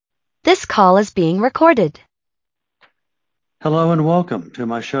This call is being recorded. Hello and welcome to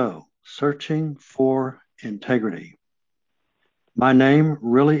my show, Searching for Integrity. My name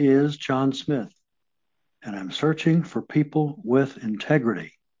really is John Smith, and I'm searching for people with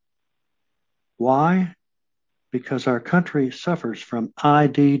integrity. Why? Because our country suffers from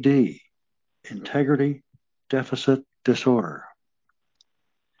IDD, Integrity Deficit Disorder.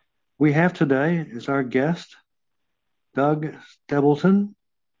 We have today as our guest Doug Stebleton,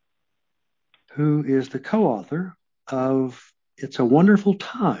 who is the co-author of It's a Wonderful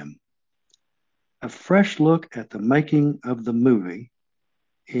Time, a fresh look at the making of the movie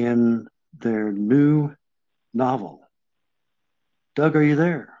in their new novel. Doug, are you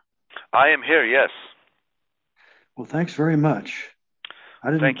there? I am here, yes. Well, thanks very much.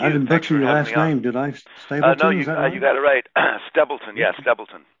 I Thank didn't I you. didn't Thanks butcher for your having me last on. name, did I? No, Stapleton, is you that you right? got it right. Stebleton, yeah, Okay.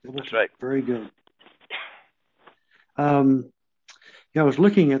 Stebleton. That's Stapleton. right. Very good. Um, yeah, I was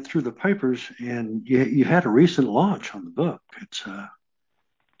looking at through the papers, and you had a recent launch on the book. It's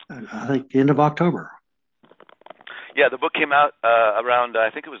I think end of October. Yeah, the book came out around, I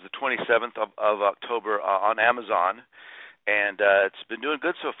think it was the 27th of October on Amazon, and it's been doing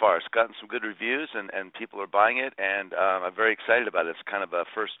good so far. It's gotten some good reviews, and people are buying it, and I'm very excited about it. It's kind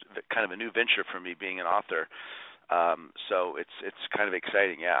of a new venture for me being an author. So it's kind of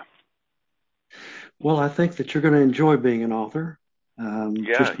exciting, yeah. Well, I think that you're going to enjoy being an author.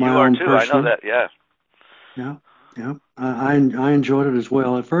 Yeah, Just my you are own too. I know personal. that, yeah. Yeah, yeah. I enjoyed it as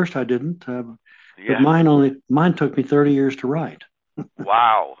well. At first, I didn't, but Yeah. mine took me 30 years to write.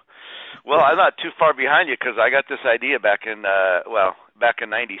 Wow. Well, I'm Yeah. not too far behind you because I got this idea back in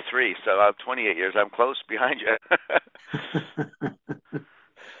 '93. So I'm 28 years. I'm close behind you.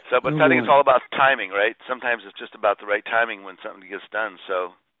 So, but Oh I think it's boy. all about timing, right? Sometimes it's just about the right timing when something gets done.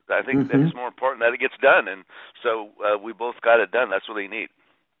 So I think that Hmm. it's more important that it gets done, and so we both got it done. That's really neat.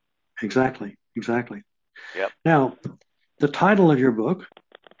 Exactly. Exactly. Yep. Now, the title of your book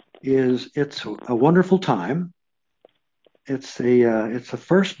is "It's a Wonderful Time." It's the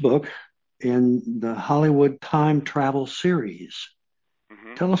first book in the Hollywood time travel series.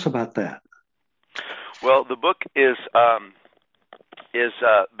 Hmm. Tell us about that. Well, the book is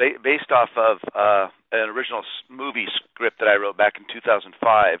based off of an original movie script that I wrote back in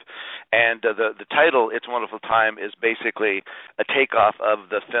 2005, and the title "It's a Wonderful Time" is basically a takeoff of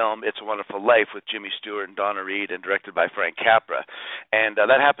the film "It's a Wonderful Life" with Jimmy Stewart and Donna Reed, and directed by Frank Capra, and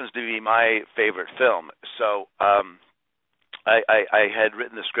that happens to be my favorite film. So. I had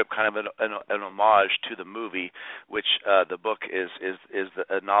written the script kind of an homage to the movie, which the book is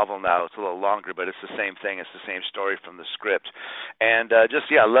a novel now. It's a little longer, but it's the same thing. It's the same story from the script, and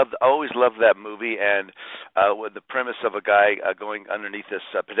just yeah, I always loved that movie, and with the premise of a guy going underneath this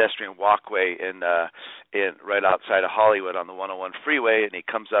pedestrian walkway in right outside of Hollywood on the 101 freeway, and he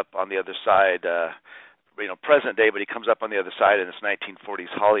comes up on the other side. Present day, but he comes up on the other side in this 1940s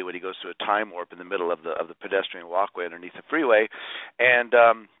Hollywood. He goes through a time warp in the middle of the pedestrian walkway underneath the freeway, and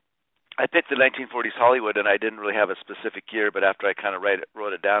I picked the 1940s Hollywood, and I didn't really have a specific year, but after I kind of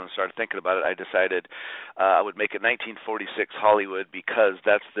wrote it down and started thinking about it, I decided I would make it 1946 Hollywood because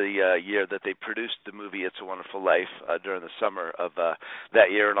that's the year that they produced the movie It's a Wonderful Life during the summer of that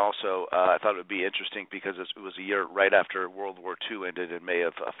year, and also I thought it would be interesting because it was a year right after World War II ended in May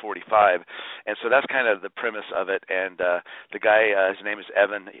of 45, and so that's kind of the premise of it, and the guy, his name is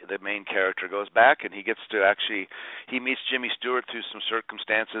Evan, the main character, goes back, and he gets to actually, he meets Jimmy Stewart through some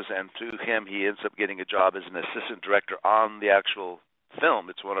circumstances, and through him, he ends up getting a job as an assistant director on the actual film,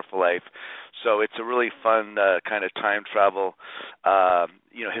 It's a Wonderful Life. So it's a really fun kind of time travel,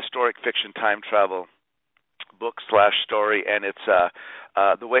 historic fiction time travel book slash story, and it's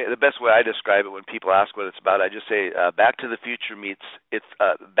the best way I describe it when people ask what it's about. I just say Back to the Future meets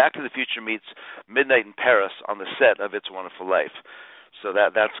Midnight in Paris on the set of It's a Wonderful Life. So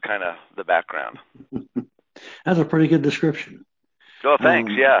that's kind of the background. That's a pretty good description. Oh,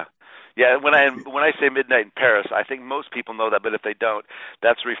 thanks. Um, Yeah. Yeah, when I say Midnight in Paris, I think most people know that, but if they don't,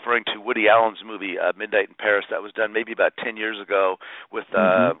 that's referring to Woody Allen's movie Midnight in Paris that was done maybe about 10 years ago with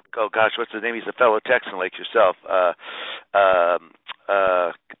mhm. oh gosh, what's his name? He's a fellow Texan like yourself. I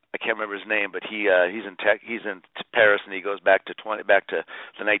can't remember his name, but he's in Paris, and he goes back to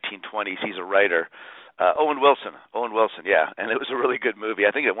the 1920s. He's a writer. Owen Wilson. Owen Wilson, yeah. And it was a really good movie.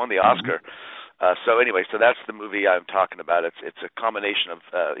 I think it won the Mhm. Oscar. So anyway, so that's the movie I'm talking about. It's a combination of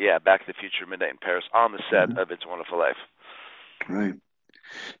Back to the Future, Midnight in Paris on the set Mhm. of It's a Wonderful Life. Right.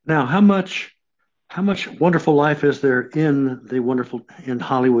 Now, how much wonderful life is there in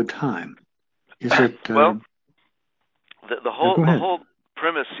Hollywood time? Is it Well, go the ahead. whole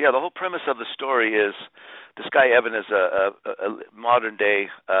premise, yeah, the whole premise of the story is this guy Evan is a modern day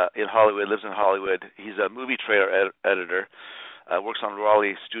in Hollywood, lives in Hollywood. He's a movie trailer editor, works on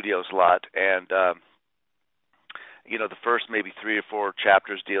Raleigh Studios a lot, and the first maybe 3 or 4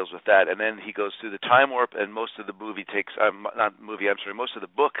 chapters deals with that, and then he goes through the time warp, and most of the movie takes most of the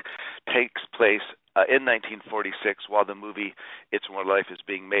book takes place in 1946 while the movie It's More Life is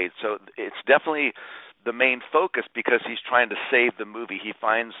being made. So it's definitely the main focus because he's trying to save the movie. He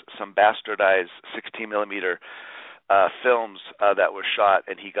finds some bastardized 16 millimeter films that were shot,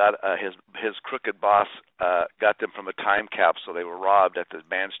 and he got his crooked boss got them from a time capsule. They were robbed at the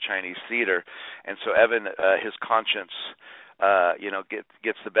band's Chinese theater, and so Evan, his conscience,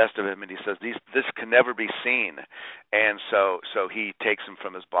 gets the best of him, and he says this can never be seen, and so he takes them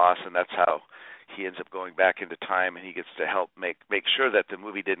from his boss, and that's how he ends up going back into time, and he gets to help make sure that the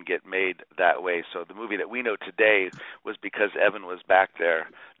movie didn't get made that way. So the movie that we know today was because Evan was back there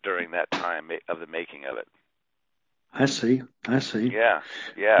during that time of the making of it. I see. Yeah.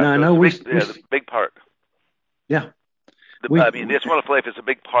 Now, I So know it's a big part. Yeah. It's Wonderful Life is a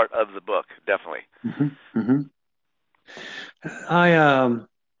big part of the book, definitely. Mm-hmm. I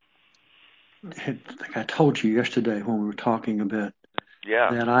think I told you yesterday when we were talking about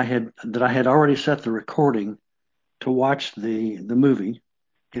that I had already set the recording to watch the movie.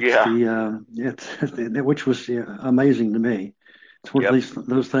 Which was amazing to me. It's one of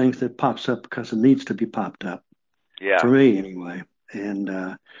those things that pops up because it needs to be popped up. Yeah. For me, anyway.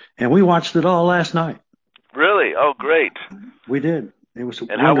 And we watched it all last night. Really? Oh, great. We did. It was.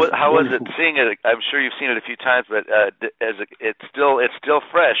 And how was it seeing it? I'm sure you've seen it a few times, but it's still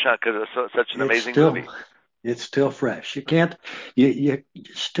fresh, huh? Because it's such an amazing movie. It's still fresh. You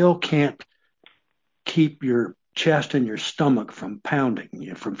still can't keep your chest and your stomach from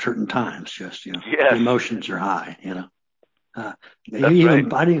pounding from certain times. Just the emotions are high. Even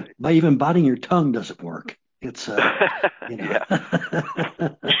biting your tongue doesn't work. It's Oh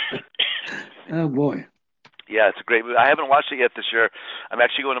boy. Yeah, it's a great movie. I haven't watched it yet this year. I'm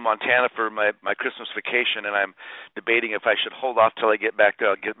actually going to Montana for my Christmas vacation, and I'm debating if I should hold off till I get back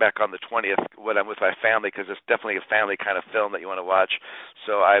on the 20th when I'm with my family, because it's definitely a family kind of film that you want to watch.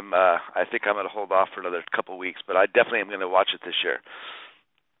 So I think I'm going to hold off for another couple of weeks, but I definitely am going to watch it this year.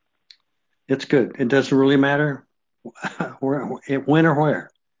 It's good. It doesn't really matter when or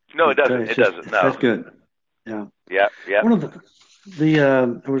where. No, it doesn't. It doesn't. No, that's good. Yeah. Yeah. One of the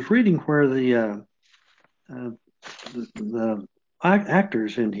I was reading where the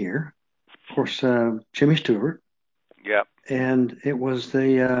actors in here, of course, Jimmy Stewart. Yeah. And it was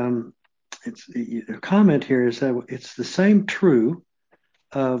the comment here is that it's the same true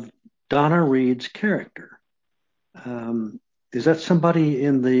of Donna Reed's character. Is that somebody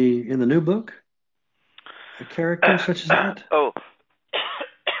in the new book? A character such as that? Oh,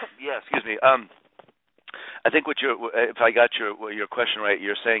 yeah. Excuse me. I think if I got your question right,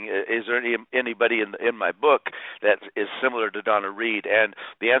 you're saying, is there anybody in my book that is similar to Donna Reed? And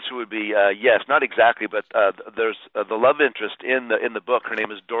the answer would be yes, not exactly, but there's the love interest in the book. Her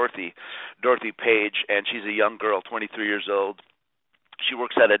name is Dorothy Page, and she's a young girl, 23 years old. She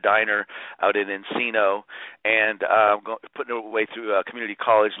works at a diner out in Encino, and putting her way through community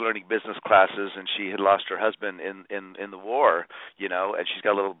college, learning business classes. And she had lost her husband in the war, and she's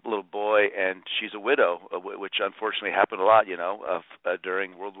got a little boy, and she's a widow, which unfortunately happened a lot,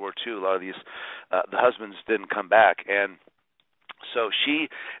 during World War II. A lot of these, the husbands didn't come back, and so she's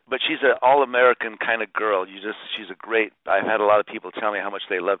an all-American kind of girl. She's a great. I've had a lot of people tell me how much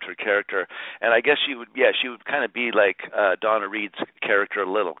they loved her character, and I guess she would kind of be like Donna Reed's character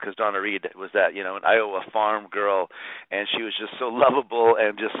a little, because Donna Reed was that, an Iowa farm girl, and she was just so lovable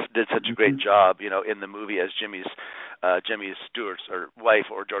and just did such a great job, in the movie as Jimmy Stewart's or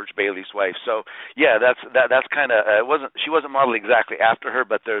wife, or George Bailey's wife. So yeah, that's kind of she wasn't modeled exactly after her,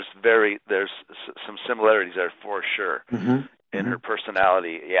 but there's some similarities there for sure. Mm-hmm. In her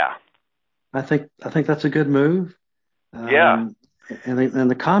personality, yeah. I think that's a good move. And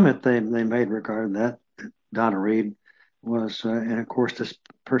the comment they made regarding that Donna Reed was, and of course this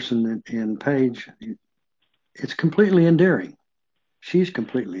person in Page, it's completely endearing. She's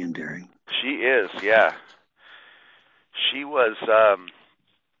completely endearing. She is, yeah. She was.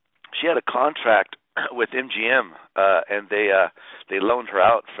 She had a contract with MGM, and they loaned her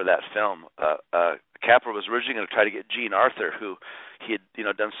out for that film. Capra was originally going to try to get Jean Arthur, who he had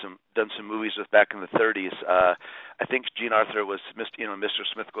done some movies with back in the 30s. I think Jean Arthur was Mr.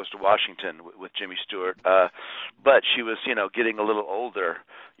 Smith Goes to Washington with Jimmy Stewart, but she was getting a little older.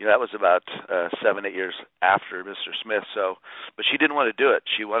 That was about 7-8 years after Mr. Smith. So, but she didn't want to do it.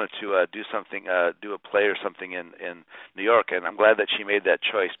 She wanted to do something, do a play or something in New York, and I'm glad that she made that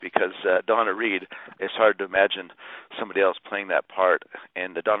choice because Donna Reed. It's hard to imagine somebody else playing that part,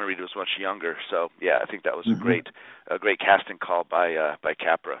 and Donna Reed was much younger. So yeah, I think that was a great casting call by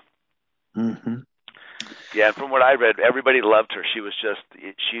Capra. Mm-hmm. Yeah, and from what I read, everybody loved her. She was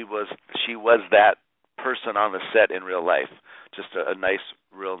that person on the set in real life. Just a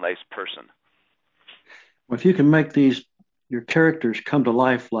real nice person. Well, if you can make your characters come to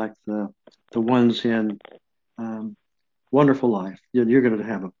life like the ones in Wonderful Life, you're going to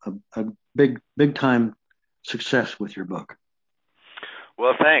have a big time success with your book.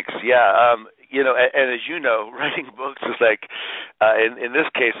 Well, thanks. Yeah, and as you know, writing books is like, in this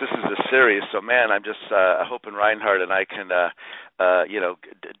case, this is a series. So, man, I'm just hoping Reinhardt and I can,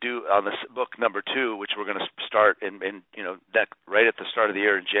 do on this book number 2, which we're going to start in right at the start of the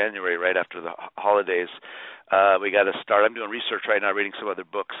year in January, right after the holidays. We got to start. I'm doing research right now, reading some other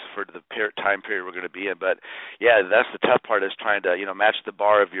books for the time period we're going to be in. But yeah, that's the tough part is trying to match the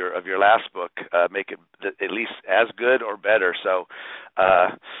bar of your last book, make it at least as good or better. So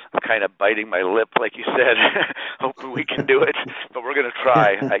I'm kind of biting my lip, like you said, hoping we can do it. But we're going to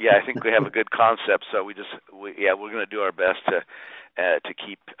try. I think we have a good concept. So we're going to do our best to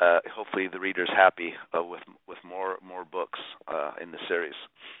keep hopefully the readers happy with more books in the series.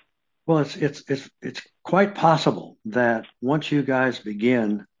 Well, it's quite possible that once you guys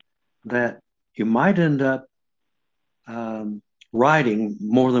begin, that you might end up writing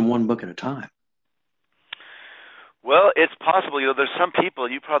more than one book at a time. Well, it's possible. There's some people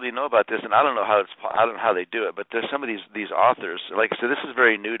you probably know about this, and I don't know how they do it. But there's some of these authors. Like I said, this is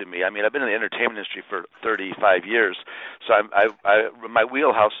very new to me. I mean, I've been in the entertainment industry for 35 years, so my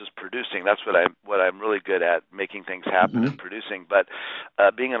wheelhouse is producing. That's what I'm really good at, making things happen and producing. But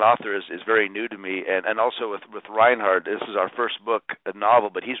being an author is very new to me, and also with Reinhardt, this is our first book, a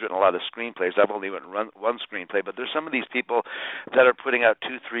novel, but he's written a lot of screenplays. I've only written one screenplay, but there's some of these people that are putting out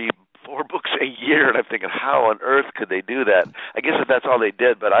 2, 3, 4 books a year, and I'm thinking, how on earth could they do that? I guess if that's all they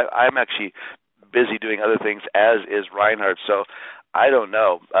did, but I'm actually busy doing other things, as is Reinhardt. So I don't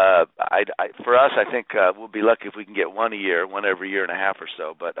know. For us, I think we'll be lucky if we can get one every year and a half or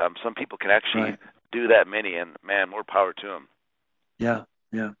so. But some people can actually do that many, and man, more power to them. Yeah.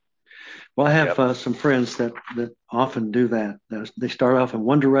 Well, I have some friends that often do that. They start off in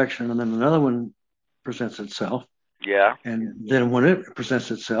one direction, and then another one presents itself. Yeah. And then when it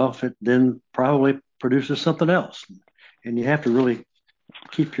presents itself, it then probably produces something else. And you have to really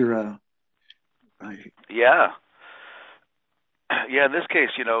keep your Yeah. In this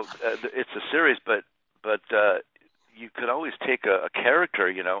case, it's a series, but you could always take a character,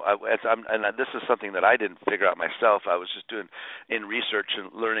 and this is something that I didn't figure out myself. I was just doing in research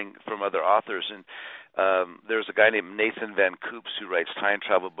and learning from other authors, and there's a guy named Nathan Van Coops who writes time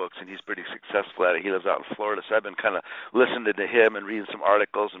travel books, and he's pretty successful at it. He lives out in Florida, so I've been kind of listening to him and reading some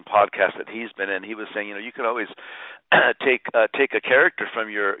articles and podcasts that he's been in. He was saying, you could always take a character from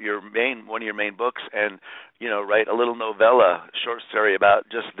one of your main books and write a little novella, short story about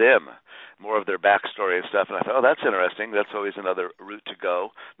just them, more of their backstory and stuff. And I thought, oh, that's interesting. That's always another route to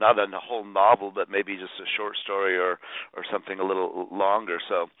go. Not a whole novel, but maybe just a short story or something a little longer.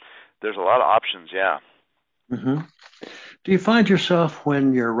 So there's a lot of options, yeah. Mm-hmm. Do you find yourself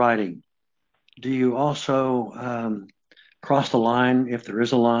when you're writing, do you also cross the line, if there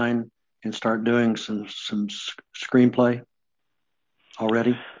is a line, and start doing some screenplay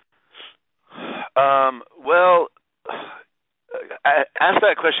already? Well, ask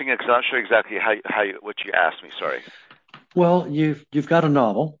that question again because I'm not sure exactly what you asked me. Sorry. Well, you've got a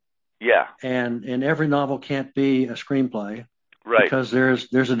novel. Yeah. And every novel can't be a screenplay. Right. Because there's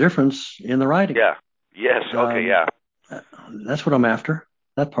a difference in the writing. Yeah. Yes. Okay. Yeah. That's what I'm after.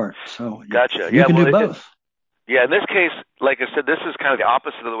 That part. So gotcha. You can do both. In this case, like I said, this is kind of the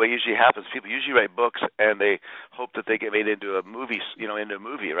opposite of the way it usually happens. People usually write books and they hope that they get made into a movie, into a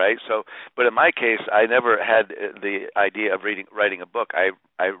movie, right? So, but in my case, I never had the idea of writing a book. I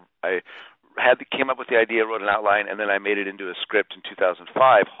came up with the idea, wrote an outline, and then I made it into a script in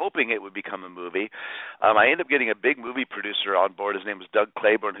 2005, hoping it would become a movie. I ended up getting a big movie producer on board. His name was Doug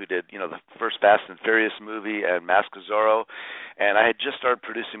Claiborne, who did, the first Fast and Furious movie and Mask of Zorro. And I had just started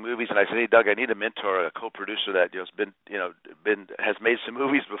producing movies, and I said, "Hey, Doug, I need a mentor, a co-producer that has made some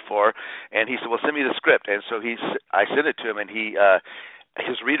movies before." And he said, "Well, send me the script." And so I sent it to him, and he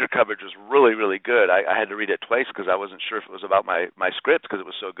his reader coverage was really, really good. I had to read it twice because I wasn't sure if it was about my script because it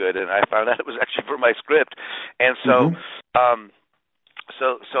was so good, and I found out it was actually for my script. And so, Hmm. um,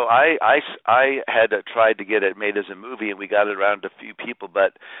 I had tried to get it made as a movie, and we got it around to a few people,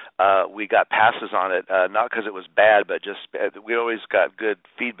 but we got passes on it, not because it was bad, but just we always got good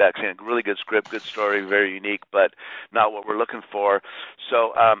feedback saying really good script, good story, very unique, but not what we're looking for.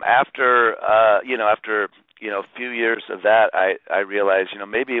 So after a few years of that, I realized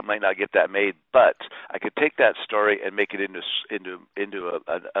maybe it might not get that made, but I could take that story and make it into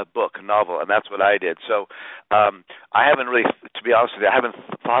a book, a novel, and that's what I did. So I haven't really, to be honest with you, I haven't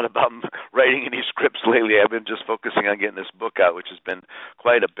thought about writing any scripts lately. I've been just focusing on getting this book out, which has been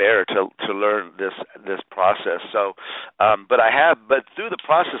quite a bear to learn this process. So, but through the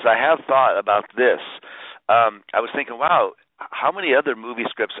process, I have thought about this. I was thinking, wow, how many other movie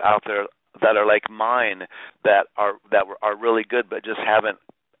scripts out there that are like mine that are really good, but just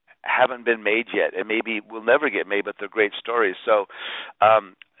haven't been made yet, and maybe will never get made, but they're great stories. So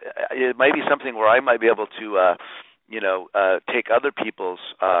it might be something where I might be able to, take other people's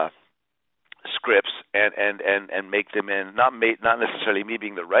scripts and make them in not necessarily me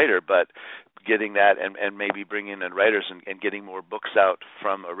being the writer, but getting that and maybe bringing in writers and getting more books out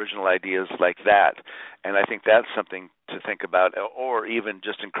from original ideas like that. And I think that's something to think about, or even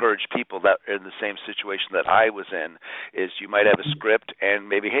just encourage people that are in the same situation that I was in. Is you might have a script and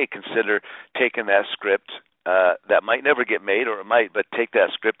maybe, hey, consider taking that script that might never get made, or it might, but take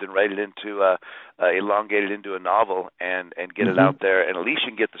that script and write it into elongate it into a novel and get it Hmm. out there, and at least you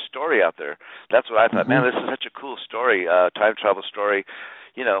can get the story out there. That's what I thought. Hmm. Man, this is such a cool story, time travel story.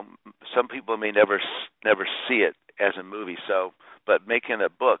 You know, some people may never see it as a movie. So, but making a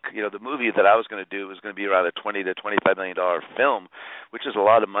book, the movie that I was going to do was going to be around a $20 to $25 million film, which is a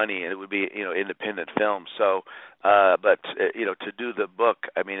lot of money, and it would be independent film. So, but to do the book,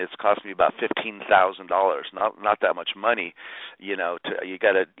 I mean, it's cost me about $15,000. Not that much money. You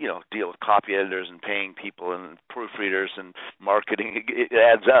got to deal with copy editors and paying people and proofreaders and marketing. It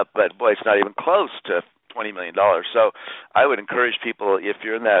adds up, but boy, it's not even close to $20 million. So I would encourage people, if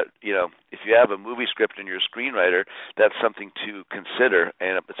you're in that, if you have a movie script and you're a screenwriter, that's something to consider,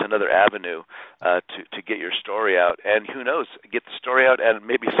 and it's another avenue to get your story out. And who knows, get the story out, and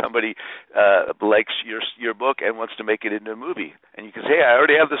maybe somebody likes your book and wants to make it into a movie, and you can say, hey, I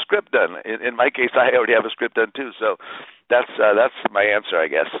already have the script done. In my case, I already have a script done too. So that's my answer, I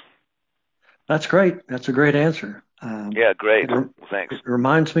guess. That's great. That's a great answer. Yeah, great. It, re- Well, thanks. it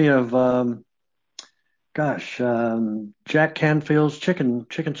reminds me of Jack Canfield's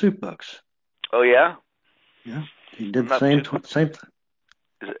chicken soup books. Oh yeah, Yeah, he did I'm the not same too. tw- same Is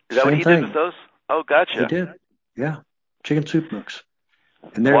that what same he did with thing. those? Oh, He gotcha. did. Yeah, chicken soup books,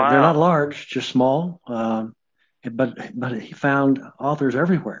 and they're not Wow. large, just small. But he found authors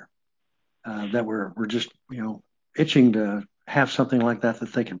everywhere that were just itching to have something like that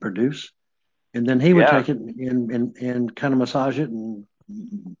they could produce, and then he would Yeah. take it and kind of massage it and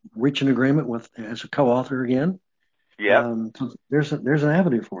reach an agreement with as a co-author again. Yep. So there's an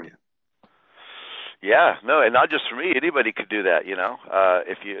avenue for you. Yeah. No, and not just for me. Anybody could do that.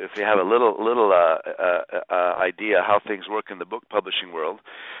 If you have a little idea how things work in the book publishing world,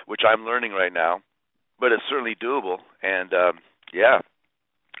 which I'm learning right now, but it's certainly doable. And yeah,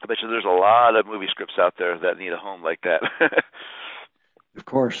 I bet you there's a lot of movie scripts out there that need a home like that. Of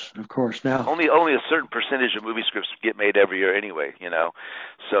course, of course. Now Only a certain percentage of movie scripts get made every year anyway.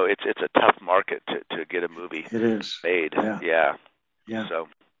 So it's a tough market to get a movie it is. made. Yeah, Yeah. yeah, So.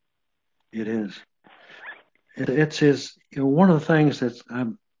 it is. It's his. One of the things that I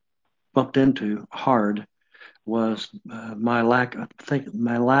bumped into hard was my lack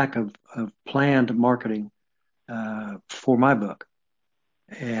of planned marketing for my book.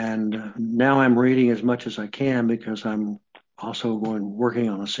 And now I'm reading as much as I can because I'm also working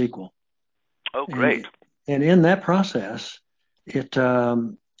on a sequel. Oh, great. And and in that process,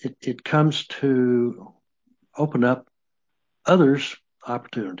 it comes to open up others'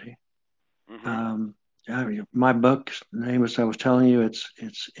 opportunity. Mhm. Um, my book's name, as I was telling you,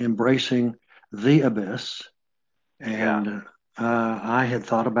 it's embracing the abyss, Yeah. and I had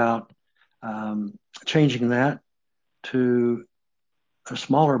thought about changing that to a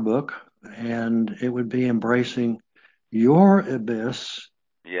smaller book, and it would be embracing your abyss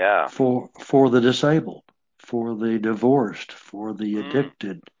Yeah. for the disabled, for the divorced, for the Mm.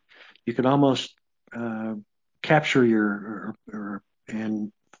 addicted. You could almost uh, capture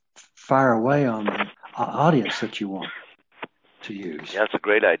and fire away on the audience that you want to use. Yeah, that's a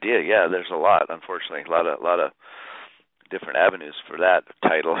great idea. Yeah, there's a lot, unfortunately, a lot of different avenues for that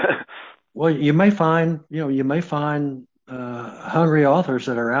title. Well, you may find hungry authors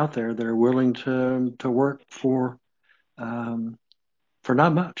that are out there that are willing to work um, for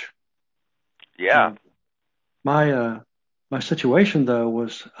not much. Yeah. Uh, my situation though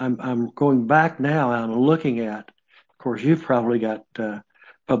was I'm going back now and I'm looking at. Of course, you've probably got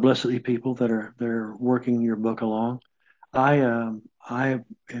publicity people that are working your book along. I am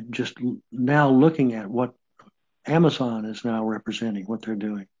just now looking at what Amazon is now representing, what they're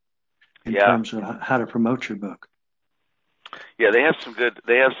doing in Yeah. terms of how to promote your book. Yeah, they have some good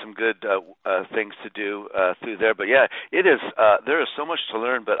things to do through there. But yeah, it is there is so much to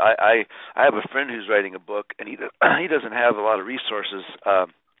learn. But I have a friend who's writing a book, and he doesn't have a lot of resources.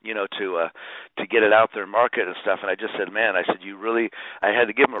 To get it out there and market and stuff. And I just said, man, I said, you really, I had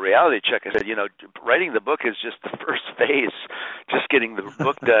to give him a reality check. I said, writing the book is just the first phase, just getting the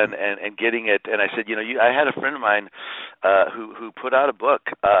book done and getting it. And I said, I had a friend of mine who put out a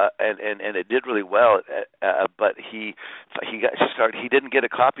book and it did really well, but he didn't get a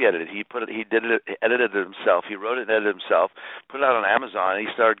copy edited. Edited it himself. He wrote it and edited it himself, put it out on Amazon, and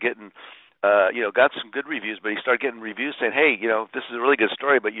he started getting got some good reviews, but he started getting reviews saying, hey, this is a really good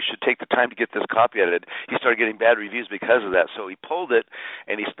story, but you should take the time to get this copy edited. He started getting bad reviews because of that. So he pulled it,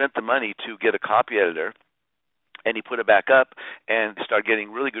 and he spent the money to get a copy editor, and he put it back up and started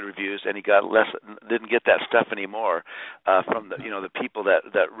getting really good reviews, and he didn't get that stuff anymore from the people that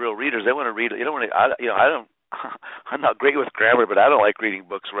real readers. They want to read. You don't want to. I don't. I'm not great with grammar, but I don't like reading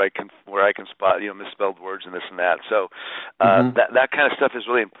books where I can spot misspelled words and this and that. So that kind of stuff is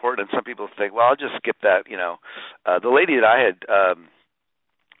really important. And some people think, well, I'll just skip that. The lady that I had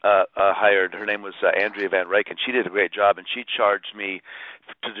hired, her name was Andrea Van Ryck, and she did a great job. And she charged me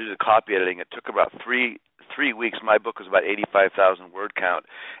to do the copy editing. It took about three weeks. My book was about 85,000 word count,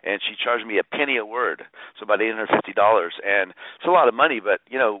 and she charged me a penny a word, so about $850. And it's a lot of money, but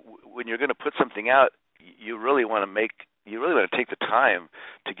when you're going to put something out, you really want to take the time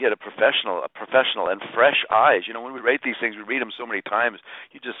to get a professional and fresh eyes. When we write these things, we read them so many times,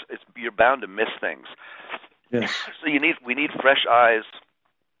 you're bound to miss things. Yes. So we need fresh eyes.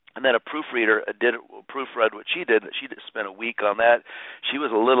 And then a proofreader proofread what she did. She spent a week on that. She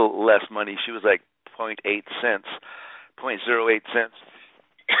was a little less money. She was like 0.08 cents.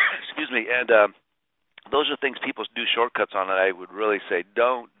 Excuse me. And those are things people do shortcuts on, and I would really say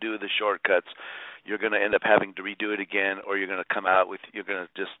don't do the shortcuts. You're going to end up having to redo it again, or you're going to come out with, you're going to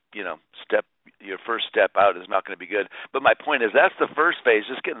just, your first step out is not going to be good. But my point is that's the first phase,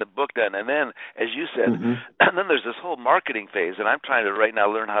 just getting the book done. And then, as you said, and then there's this whole marketing phase, and I'm trying to right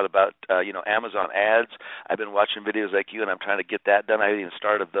now learn how about, Amazon ads. I've been watching videos like you, and I'm trying to get that done. I haven't even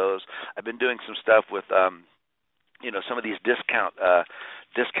started those. I've been doing some stuff with, some of these discount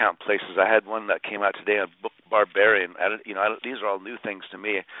places. I had one that came out today on Book Barbarian. These are all new things to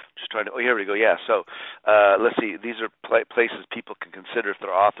me. I'm just trying to. Oh, here we go. Yeah. So let's see. These are places people can consider if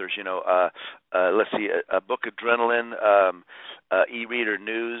they're authors. Let's see. A Book Adrenaline, e-reader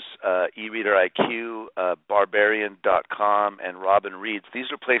news, e-reader IQ, barbarian.com, and Robin Reads.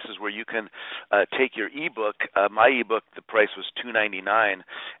 These are places where you can take your ebook. My ebook, the price was $2.99,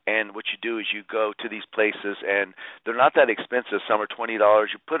 and what you do is you go to these places, and they're not that expensive. Some are $20.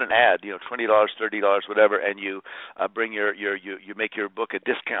 You put an ad, $20, $30, whatever, and you bring you make your book a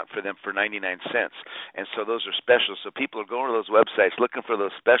discount for them for 99 cents. And so those are specials. So people are going to those websites looking for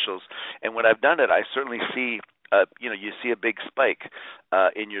those specials. And when I've done it, I certainly see you see a big spike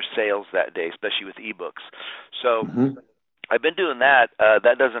in your sales that day, especially with ebooks. So I've been doing that.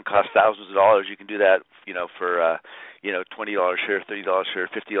 That doesn't cost thousands of dollars. You can do that, for $20 here, $30 here,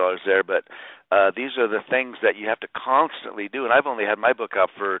 $50 there. But these are the things that you have to constantly do. And I've only had my book out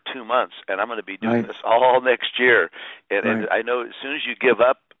for 2 months, and I'm going to be doing this all next year. And I know as soon as you give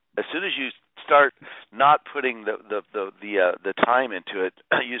up, as soon as you start not putting the time into it,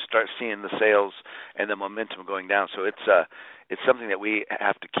 you start seeing the sales and the momentum going down. So it's something that we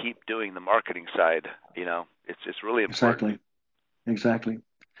have to keep doing, the marketing side. It's really important. Exactly.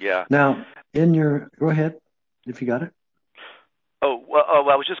 Yeah. Now, go ahead if you got it.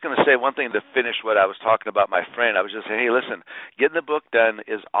 Well, I was just going to say one thing to finish what I was talking about my friend. I was just saying, hey, listen, getting the book done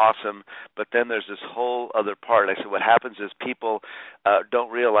is awesome, but then there's this whole other part. I said, what happens is people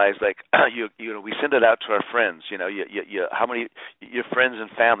don't realize, like, we send it out to our friends. How many your friends and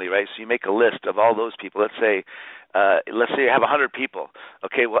family, right? So you make a list of all those people. Let's say you have 100 people.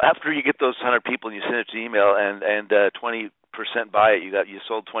 Okay, well, after you get those 100 people and you send it to email, and 20% buy it, you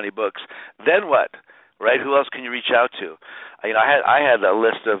sold 20 books. Then what? Right? Who else can you reach out to? I had a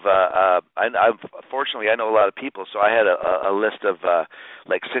list of. Fortunately, I know a lot of people, so I had a list of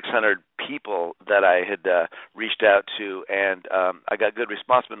like 600 people that I had reached out to, and I got good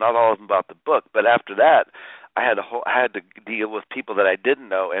response, but not all of them bought the book. But after that, I had to deal with people that I didn't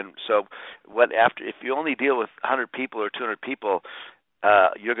know, and so if you only deal with 100 people or 200 people,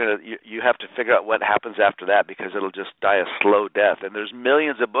 you have to figure out what happens after that, because it'll just die a slow death. And there's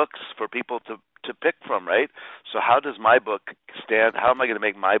millions of books for people to pick from, right? So how does my book stand? How am I going to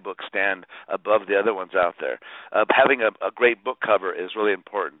make my book stand above the other ones out there? Having a great book cover is really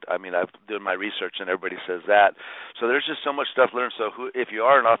important. I mean, I've done my research, and everybody says that. So there's just so much stuff to learn. So if you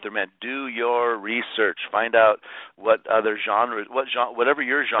are an author, man, do your research. Find out what other genres, whatever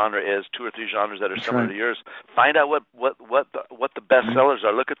your genre is, 2 or 3 genres that are That's similar right. to yours. Find out what the best sellers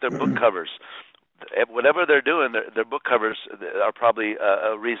are. Look at their book covers. Whatever they're doing, their book covers are probably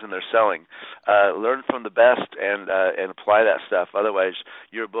a reason they're selling. Learn from the best and apply that stuff. Otherwise,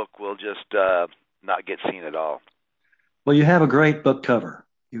 your book will just not get seen at all. Well, you have a great book cover.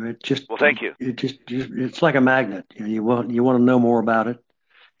 It just Well, thank you. it's like a magnet. You want to know more about it,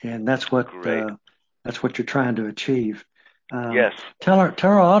 and Great. that's what you're trying to achieve. Yes. Tell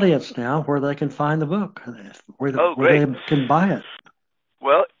our audience now where they can find the book, Oh, where great. they can buy it.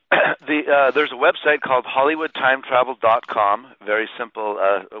 Well, there's a website called HollywoodTimeTravel.com. Very simple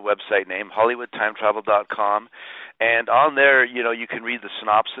website name, HollywoodTimeTravel.com. And on there, you can read the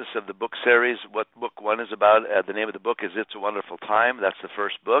synopsis of the book series, what book 1 is about. The name of the book is It's a Wonderful Time. That's the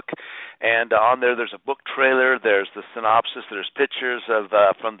first book. And on there's a book trailer. There's the synopsis. There's pictures of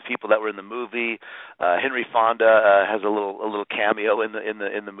from the people that were in the movie. Henry Fonda has a little cameo in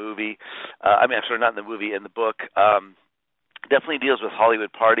the movie. I'm sorry, not in the movie, in the book. Definitely deals with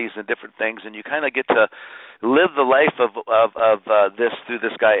Hollywood parties and different things, and you kind of get to live the life of this through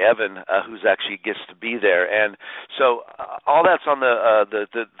this guy Evan, who's actually gets to be there. And so all that's on the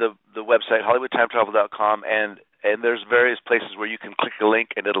website HollywoodTimeTravel.com, and there's various places where you can click a link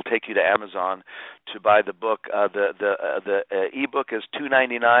and it'll take you to Amazon to buy the book. The ebook is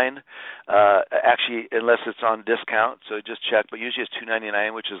 $2.99, actually, unless it's on discount. So just check, but usually it's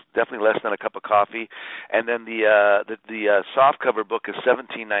 $2.99, which is definitely less than a cup of coffee. And then the softcover book is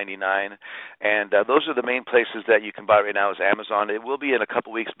 $17.99, and those are the main places that you can buy right now is Amazon. It will be in a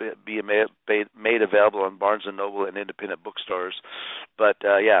couple weeks be made available on Barnes and Noble and independent bookstores. But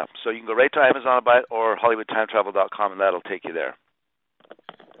yeah, so you can go right to Amazon and buy it, or HollywoodTimeTravel.com, and that'll take you there.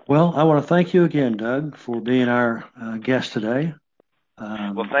 Well, I want to thank you again, Doug, for being our guest today.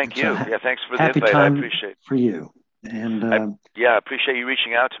 Well, thank you. Yeah, thanks for the happy invite. I time appreciate it. for you. And I appreciate you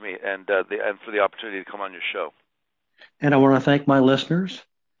reaching out to me and for the opportunity to come on your show. And I want to thank my listeners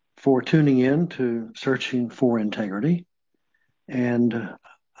for tuning in to Searching for Integrity. And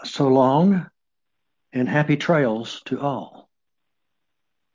so long, and happy trails to all.